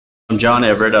I'm John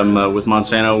Everitt. I'm with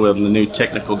Monsanto. I'm the new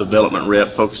technical development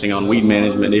rep focusing on weed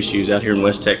management issues out here in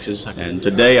West Texas. And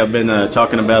today I've been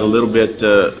talking about a little bit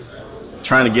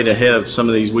trying to get ahead of some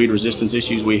of these weed resistance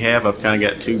issues we have. I've kind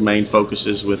of got two main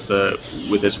focuses with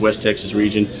this West Texas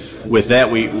region. With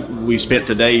that, we spent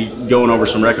today going over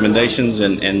some recommendations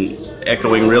and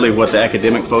echoing really what the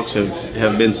academic folks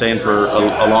have been saying for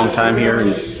a long time here,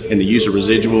 and the use of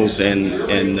residuals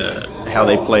and how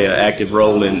they play an active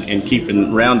role in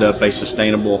keeping Roundup a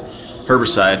sustainable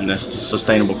herbicide and a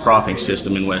sustainable cropping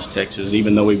system in West Texas.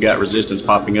 Even though we've got resistance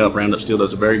popping up, Roundup still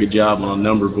does a very good job on a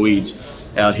number of weeds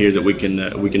out here that we can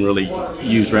really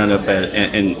use Roundup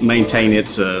and maintain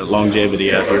its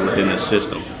longevity out here within this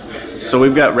system. So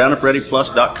we've got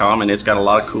RoundupReadyPlus.com, and it's got a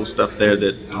lot of cool stuff there.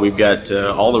 That we've got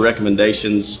all the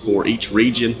recommendations for each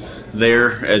region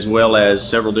there, as well as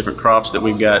several different crops that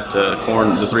we've got,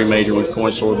 corn, the three major ones,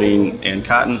 corn, soybean, and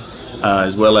cotton,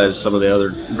 as well as some of the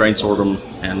other grain sorghum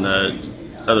and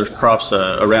other crops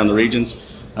around the regions.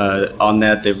 On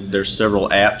that, there's several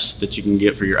apps that you can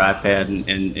get for your iPad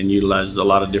and utilize a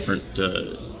lot of different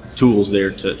tools there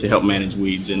to help manage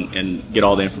weeds and get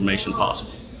all the information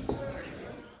possible.